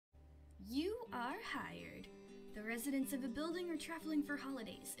are hired. The residents of a building are traveling for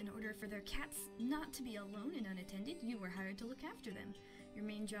holidays. In order for their cats not to be alone and unattended, you were hired to look after them. Your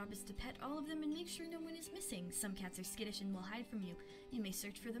main job is to pet all of them and make sure no one is missing. Some cats are skittish and will hide from you. You may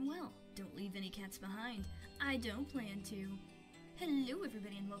search for them well. Don't leave any cats behind. I don't plan to. Hello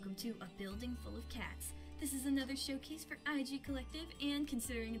everybody and welcome to A Building Full of Cats. This is another showcase for IGCollective, and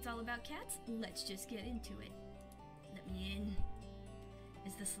considering it's all about cats, let's just get into it. Let me in.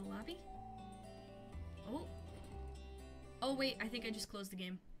 Is this the lobby? Oh. Oh wait, I think I just closed the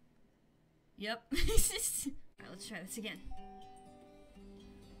game. Yep. Alright, let's try this again.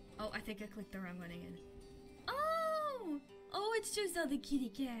 Oh, I think I clicked the wrong one again. Oh! Oh, it's just all the kitty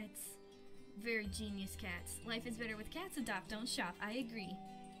cats. Very genius cats. Life is better with cats. Adopt, don't shop. I agree.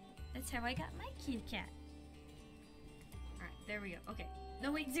 That's how I got my kitty cat. Alright, there we go. Okay.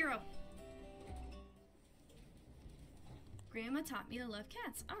 No, wait, 0. Grandma taught me to love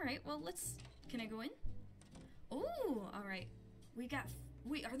cats. Alright, well, let's... Can I go in? Oh, alright. We got...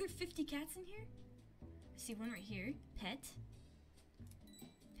 Wait, are there 50 cats in here? I see one right here. Pet.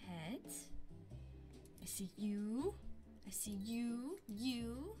 Pet. I see you. I see you.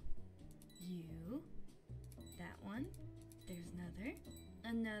 You. You. That one. There's another.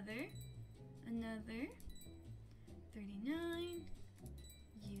 Another. Another. 39.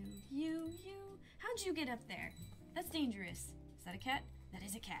 You. How'd you get up there? That's dangerous. Is that a cat? That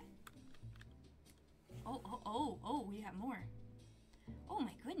is a cat. Oh, we got more. Oh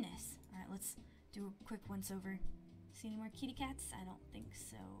my goodness. Alright, let's do a quick once over. See any more kitty cats? I don't think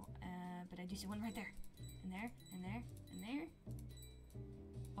so. But I do see one right there. And there, and there, and there.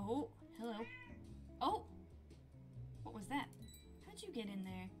 Oh, hello. Oh! What was that? How'd you get in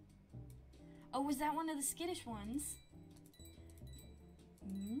there? Oh, was that one of the skittish ones?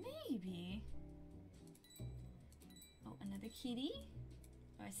 Maybe. Oh, another kitty.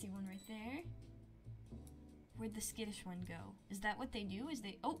 Oh, I see one right there. Where'd the skittish one go? Is that what they do? Is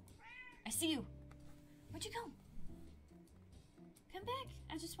they... Oh! I see you! Where'd you go? Come back!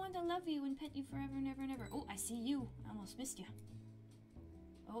 I just wanted to love you and pet you forever and ever and ever. Oh, I see you! I almost missed you.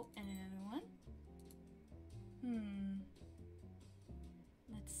 Oh, and another one.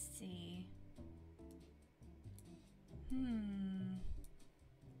 Let's see.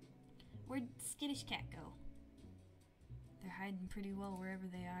 Where'd skittish cat go? They're hiding pretty well wherever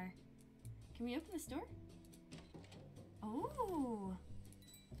they are. Can we open this door? Oh!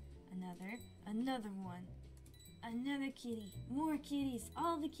 Another one. Another kitty. More kitties.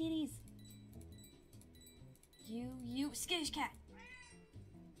 All the kitties. You. Skittish cat.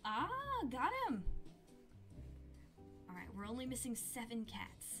 Ah, got him. Alright, we're only missing 7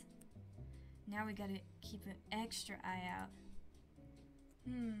 cats. Now we gotta keep an extra eye out.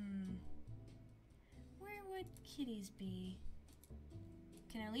 Where would kitties be?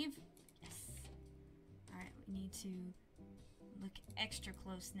 Can I leave? Yes. Alright, we need to look extra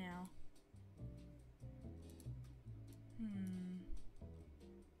close now.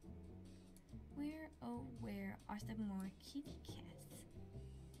 Where, oh where are some more kitty cats?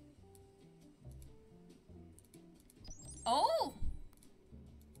 Oh!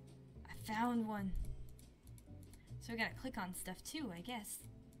 I found one. So we gotta click on stuff too, I guess.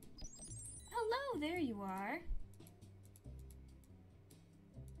 Hello, there you are.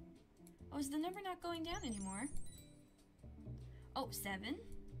 Oh, is the number not going down anymore? Oh, 7.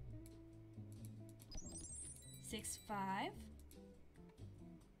 6, 5.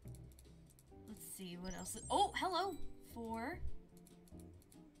 Let's see, what else? Oh, hello! 4.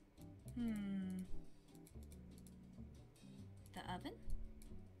 The oven?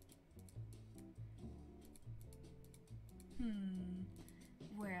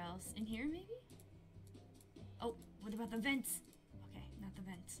 Where else? In here, maybe? Oh, what about the vents? Okay, not the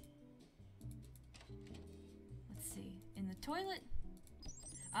vents. Let's see. In the toilet?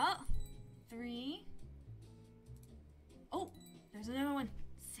 Oh! 3. Oh! There's another one.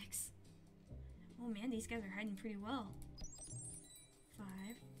 6. Oh man, these guys are hiding pretty well. 5.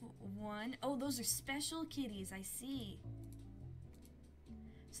 1. Oh, those are special kitties. I see.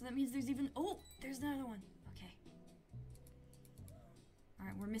 So that means there's even... Oh! There's another one. Okay.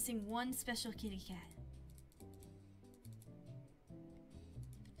 Alright, we're missing 1 special kitty cat.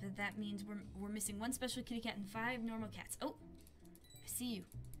 That means we're missing 1 special kitty cat and 5 normal cats. Oh! I see you.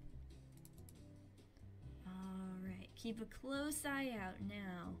 Alright, keep a close eye out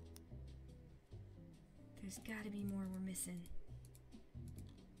now. There's gotta be more we're missing.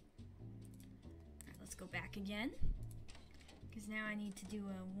 Alright, let's go back again. Because now I need to do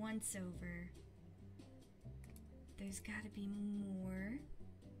a once over. There's gotta be more.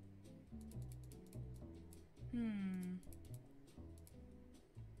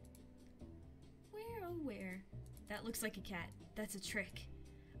 nowhere. That looks like a cat. That's a trick.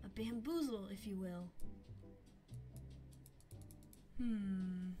 A bamboozle, if you will.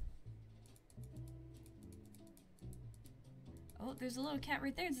 Oh, there's a little cat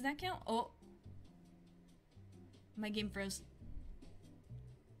right there. Does that count? Oh. My game froze.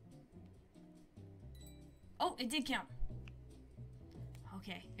 Oh, it did count.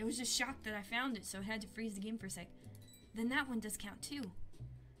 Okay, it was just shocked that I found it, so it had to freeze the game for a sec. Then that one does count too.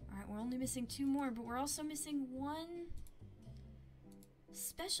 Alright, we're only missing 2 more, but we're also missing 1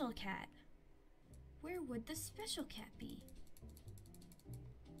 special cat. Where would the special cat be?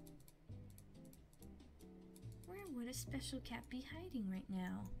 Where would a special cat be hiding right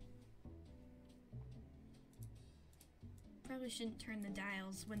now? Probably shouldn't turn the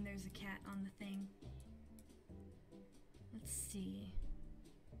dials when there's a cat on the thing. Let's see.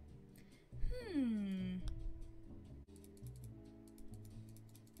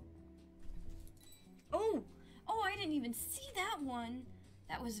 Oh! Oh, I didn't even see that one!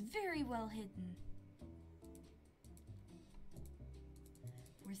 That was very well hidden.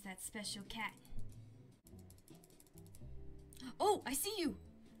 Where's that special cat? Oh, I see you!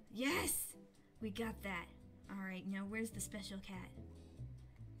 Yes! We got that. Alright, now where's the special cat?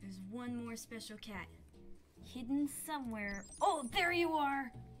 There's 1 more special cat. Hidden somewhere. Oh, there you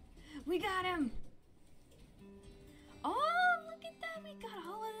are! We got him! Oh, look at that! We got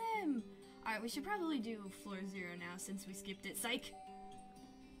all of them! Alright, we should probably do floor 0 now since we skipped it. Psych!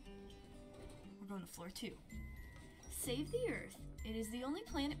 We're going to floor 2. Save the Earth. It is the only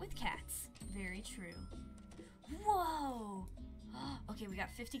planet with cats. Very true. Whoa! Okay, we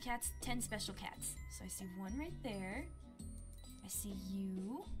got 50 cats, 10 special cats. So I see 1 right there. I see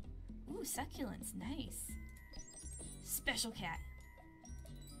you. Ooh, succulents. Nice. Special cat.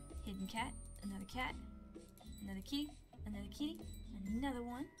 Hidden cat. Another cat. Another kitty. Another kitty. Another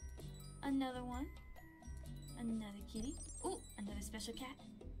one. Another one. Another kitty. Ooh, another special cat.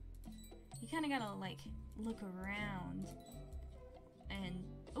 You kind of gotta, like, look around. And,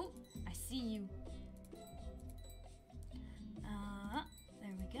 oh, I see you.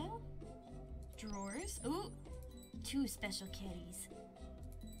 There we go. Drawers. Ooh, 2 special kitties.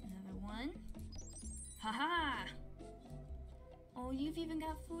 Another one. Haha! Oh, you've even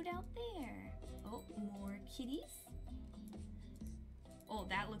got food out there. Oh, more kitties. Oh,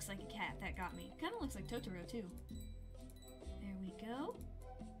 that looks like a cat. That got me. Kind of looks like Totoro, too. There we go.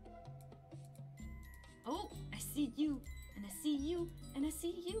 Oh, I see you, and I see you, and I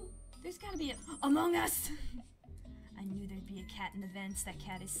see you. There's gotta be a Among Us! I knew there'd be a cat in the vents. That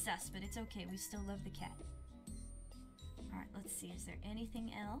cat is sus, but it's okay. We still love the cat. Alright, let's see. Is there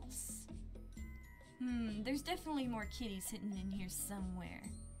anything else? There's definitely more kitties hidden in here somewhere.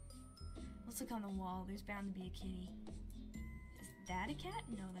 Let's look on the wall. There's bound to be a kitty. Is that a cat?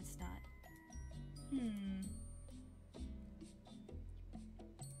 No, that's not.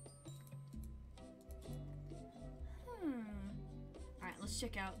 Alright, let's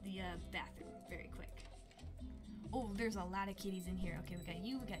check out the bathroom very quick. Oh, there's a lot of kitties in here. Okay, we got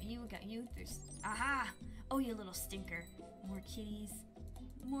you, we got you, we got you. There's... Aha! Oh, you little stinker. More kitties.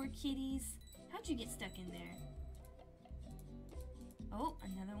 More kitties. How'd you get stuck in there? Oh,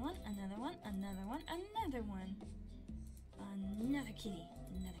 another one, another one, another one, another one. Another kitty.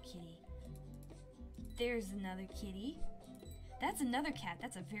 Another kitty. There's another kitty. That's another cat.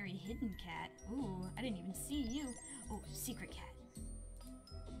 That's a very hidden cat. Ooh, I didn't even see you. Oh, secret cat.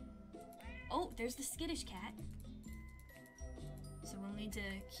 Oh, there's the skittish cat. So we'll need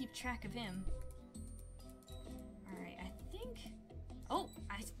to keep track of him. Alright, I think... Oh,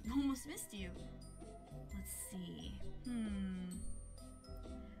 I almost missed you. Let's see.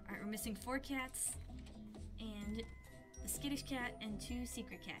 Alright, we're missing 4 cats, and the skittish cat, and 2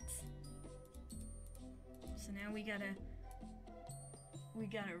 secret cats. So now we gotta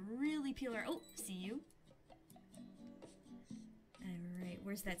really peel our... Oh, see you. Alright,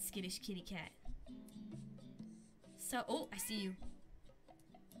 where's that skittish kitty cat? So, oh, I see you.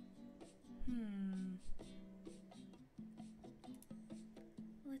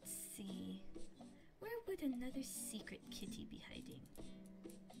 Let's see. Where would another secret kitty be hiding?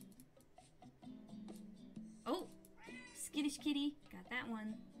 Oh! Skittish kitty. Got that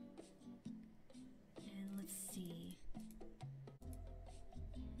one. And let's see.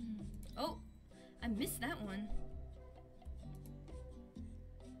 Oh! I missed that one.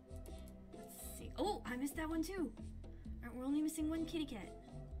 Let's see. Oh! I missed that one too! Alright, we're only missing 1 kitty cat.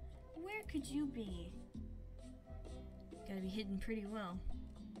 Where could you be? Gotta be hidden pretty well.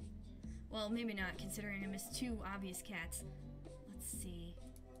 Well, maybe not, considering I missed 2 obvious cats. Let's see.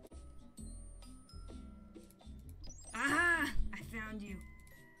 Aha! I found you.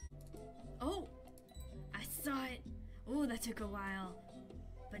 Oh! saw it. Oh, that took a while.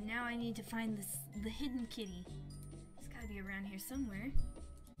 But now I need to find the hidden kitty. It's gotta be around here somewhere.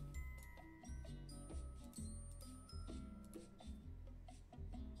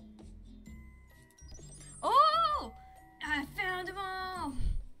 Oh! I found them all!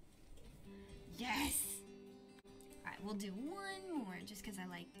 Yes! Alright, we'll do one more just because I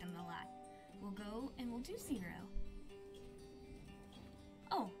like them a lot. We'll go and we'll do 0.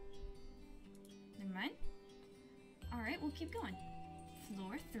 Oh. Never mind. Alright, we'll keep going.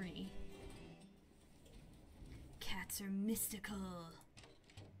 Floor 3. Cats are mystical.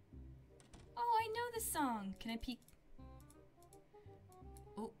 Oh, I know this song. Can I peek?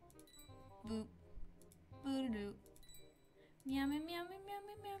 Oh. Boop. Boo-doo. Meow meow meow meow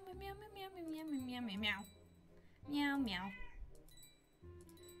meow meow meow meow meow meow meow meow meow. Meow meow.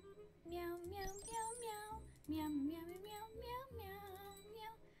 Meow meow meow meow. Meow meow meow meow meow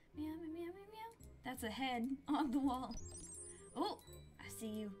meow meow meow meow. That's a head on the wall. Oh, I see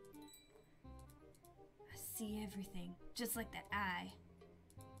you. I see everything, just like that eye.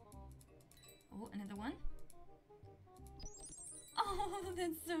 Oh, another one. Oh,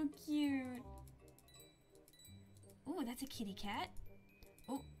 that's so cute. Oh, that's a kitty cat.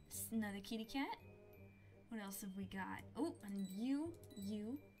 Oh, another kitty cat. What else have we got? Oh, and you.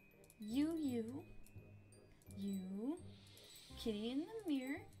 Kitty in the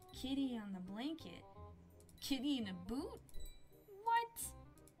mirror. Kitty on the blanket. Kitty in a boot? What?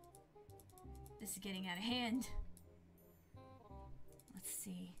 This is getting out of hand. Let's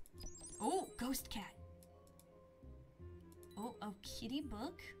see. Oh, ghost cat. Oh, a kitty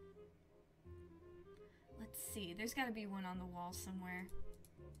book. Let's see. There's got to be one on the wall somewhere.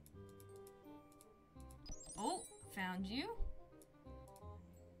 Oh, found you.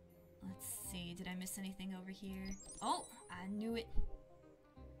 Let's see. Did I miss anything over here? Oh, I knew it.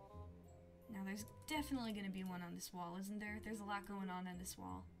 Now there's definitely going to be one on this wall, isn't there? There's a lot going on this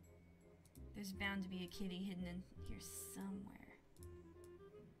wall. There's bound to be a kitty hidden in here somewhere.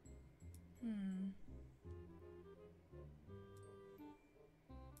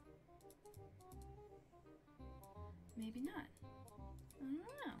 Maybe not. I don't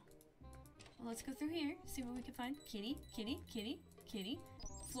know. Well, let's go through here, see what we can find. Kitty, kitty, kitty, kitty.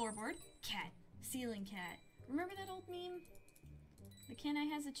 Floorboard, cat, ceiling cat. Remember that old meme? The Can I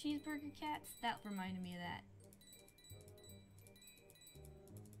Has a Cheeseburger cats? That reminded me of that.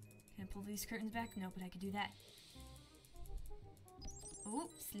 Can I pull these curtains back? No, but I could do that. Oh,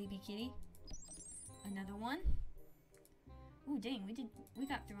 sleepy kitty. Another one. Ooh, dang, we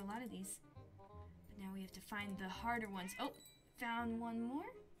got through a lot of these. But now we have to find the harder ones. Oh, found one more.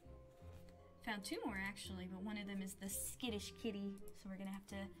 Found two more actually, but one of them is the skittish kitty, so we're gonna have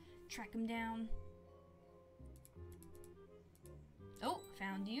to track him down. Oh,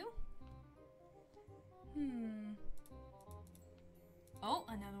 found you. Oh,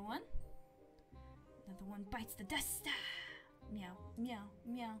 another one. Another one bites the dust. Ah! Meow, meow,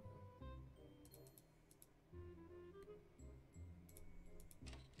 meow.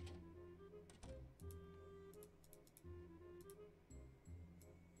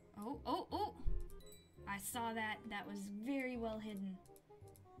 Oh, oh, oh! I saw that. That was very well hidden.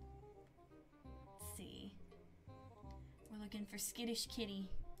 Let's see. We're looking for skittish kitty.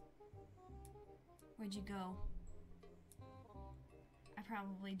 Where'd you go? I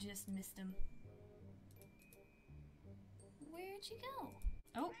probably just missed him. Where'd you go?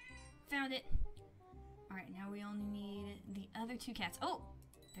 Oh, found it. Alright, now we only need the other two cats. Oh,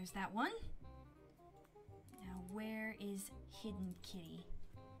 there's that one. Now where is hidden kitty?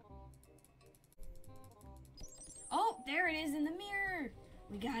 Oh, there it is in the mirror.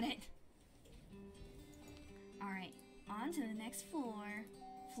 We got it. Alright, on to the next floor.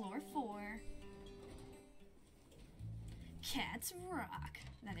 Floor 4. Cats rock.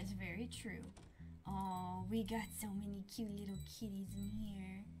 That is very true. Oh, we got so many cute little kitties in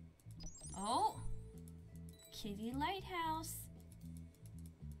here. Oh, kitty lighthouse.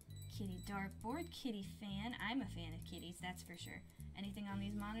 Kitty dartboard, kitty fan. I'm a fan of kitties, that's for sure. Anything on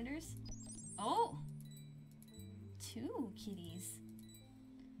these monitors? Oh, 2 kitties.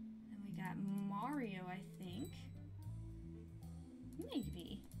 And we got Mario, I think.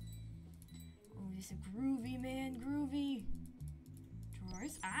 Maybe. Oh, just a groovy man, groovy.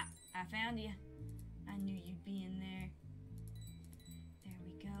 Drawers. Ah, I found you. I knew you'd be in there. There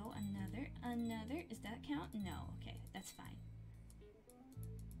we go. Another. Does that count? No. Okay, that's fine.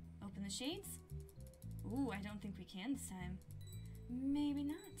 Open the shades. Ooh, I don't think we can this time. Maybe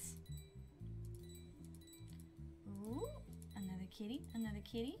not. Ooh, another kitty, another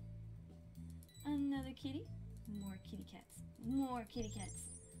kitty. Another kitty. More kitty cats. More kitty cats.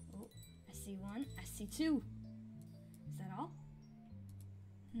 Oh, I see one. I see two. Is that all?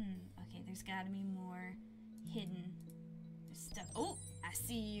 Okay, there's gotta be more hidden stuff. Oh, I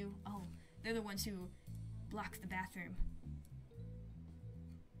see you. Oh, they're the ones who block the bathroom.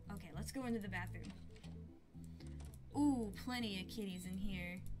 Okay, let's go into the bathroom. Ooh, plenty of kitties in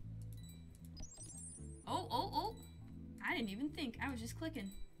here. Oh. I didn't even think. I was just clicking.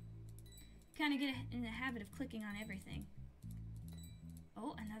 Kind of get in the habit of clicking on everything.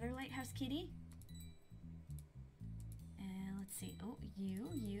 Oh, another lighthouse kitty. And let's see. Oh,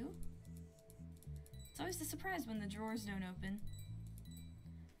 you. It's always a surprise when the drawers don't open.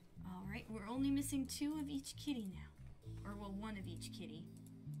 Alright, we're only missing 2 of each kitty now. Or, well, 1 of each kitty.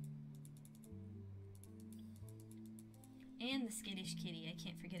 And the skittish kitty. I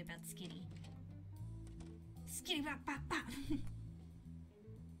can't forget about Skitty. Skitty bop bop bop!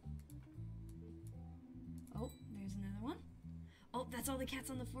 Oh, there's another one. Oh, that's all the cats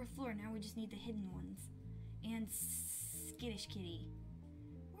on the 4th floor. Now we just need the hidden ones. And skittish kitty.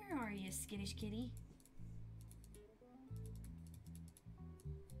 Where are you, skittish kitty?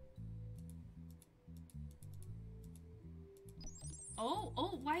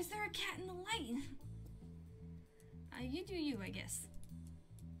 Oh, why is there a cat in the light? You do you, I guess.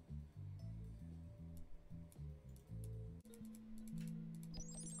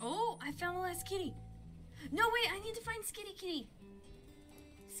 Oh, I found the last kitty. No, wait, I need to find Skitty Kitty.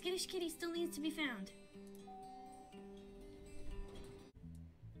 Skittish Kitty still needs to be found.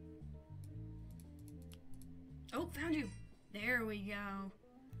 Oh, found you. There we go.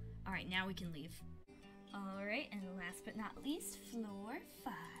 Alright, now we can leave. Alright, and last but not least, floor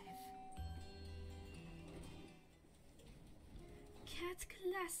 5. Cat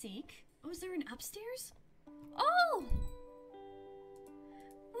Classic. Oh, is there an upstairs? Oh!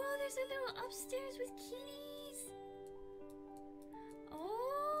 Whoa, there's a little upstairs with kitties.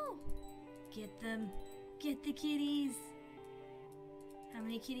 Oh! Get them. Get the kitties. How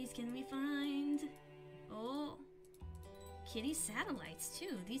many kitties can we find? Oh. Kitty satellites,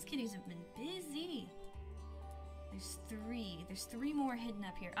 too. These kitties have been busy. There's 3. There's 3 more hidden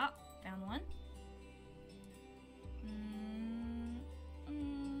up here. Oh, found one.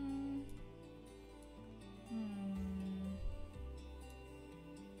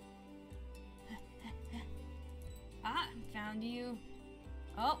 Found you.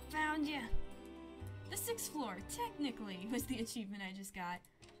 Oh, found you. The 6th floor, technically, was the achievement I just got.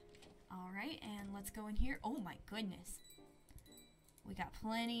 Alright, and let's go in here. Oh my goodness. We got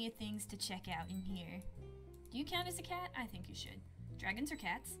plenty of things to check out in here. Do you count as a cat? I think you should. Dragons are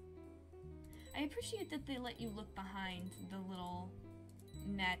cats. I appreciate that they let you look behind the little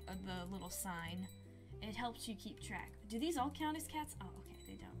net or the little sign. It helps you keep track. Do these all count as cats? Oh, okay,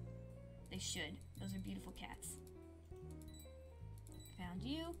 they don't. They should. Those are beautiful cats. Found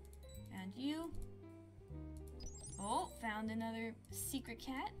you. Found you. Oh, found another secret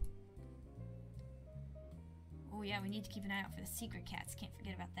cat. Oh yeah, we need to keep an eye out for the secret cats. Can't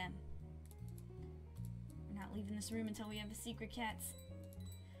forget about them. We're not leaving this room until we have the secret cats.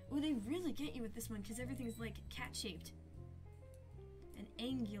 Oh, they really get you with this one because everything's like cat-shaped. And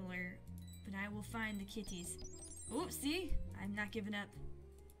angular. But I will find the kitties. Oh, see? I'm not giving up.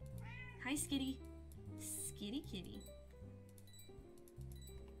 Hi, Skitty. Skitty kitty.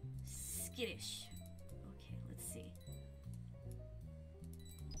 Skittish. Okay, let's see.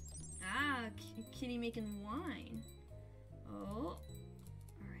 Ah, kitty making wine. Oh.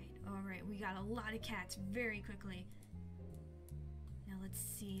 Alright, we got a lot of cats very quickly. Now let's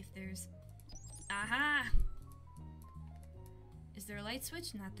see if there's... Aha! Is there a light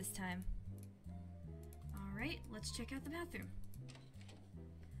switch? Not this time. Alright, let's check out the bathroom.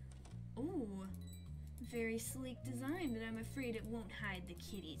 Ooh, very sleek design, but I'm afraid it won't hide the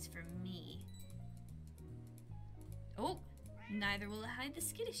kitties from me. Oh, neither will it hide the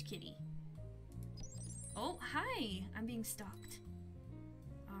skittish kitty. Oh, hi! I'm being stalked.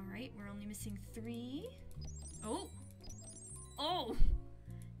 Alright, we're only missing 3. Oh! Oh!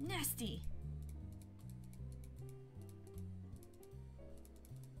 Nasty!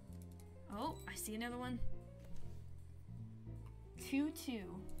 Oh, I see another one. 2-2.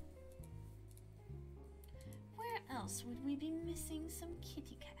 Where else would we be missing some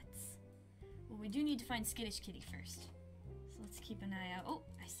kitty cats? Well, we do need to find Skittish Kitty first. So let's keep an eye out. Oh,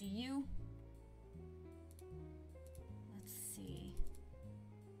 I see you. Let's see.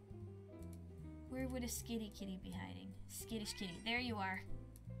 Where would a Skitty Kitty be hiding? Skittish Kitty. There you are.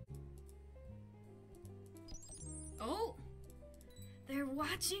 Oh! They're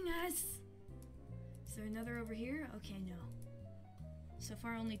watching us! Is there another over here? Okay, no. So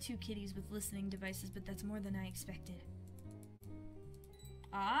far only 2 kitties with listening devices, but that's more than I expected.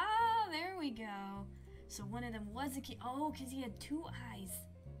 Ah, there we go. So one of them was a kitty. Oh, because he had 2 eyes.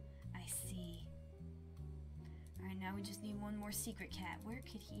 I see. Alright, now we just need one more secret cat. Where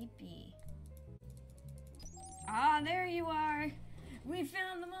could he be? Ah, there you are! We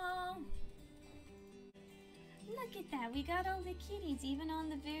found them all! Look at that, we got all the kitties, even on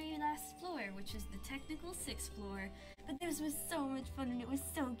the very last floor, which is the technical 6th floor. But this was so much fun, and it was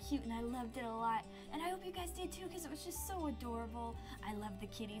so cute, and I loved it a lot. And I hope you guys did too, because it was just so adorable. I loved the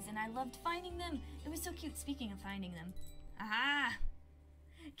kitties, and I loved finding them. It was so cute. Speaking of finding them. Aha!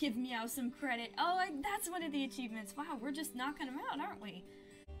 Give Meow some credit. Oh, that's one of the achievements. Wow, we're just knocking them out, aren't we?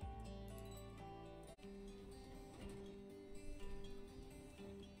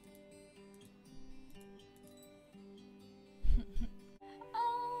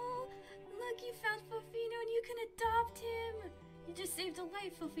 Oh, look, you found Fofino and you can adopt him. You just saved a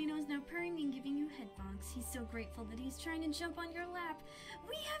life. Fofino is now purring and giving you head bonks. He's so grateful that he's trying to jump on your lap.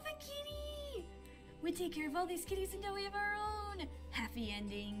 We have a kitty! We take care of all these kitties and now we have our own. Happy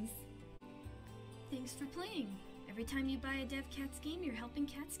endings. Thanks for playing. Every time you buy a Dev Cats game, you're helping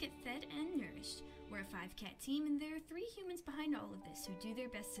cats get fed and nourished. We're a 5-cat team, and there are 3 humans behind all of this who do their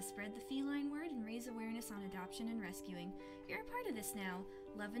best to spread the feline word and raise awareness on adoption and rescuing. You're a part of this now.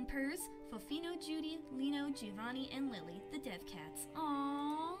 Love and Purrs, Fofino, Judy, Lino, Giovanni, and Lily, the Dev Cats.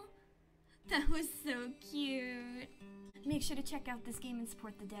 Aww! That was so cute! Make sure to check out this game and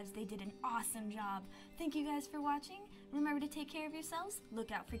support the devs. They did an awesome job. Thank you guys for watching. Remember to take care of yourselves,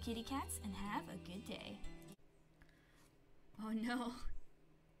 look out for kitty cats, and have a good day. Oh no.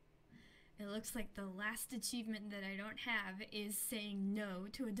 It looks like the last achievement that I don't have is saying no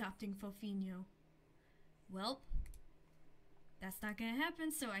to adopting Fofino. Well, that's not gonna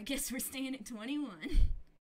happen, so I guess we're staying at 21.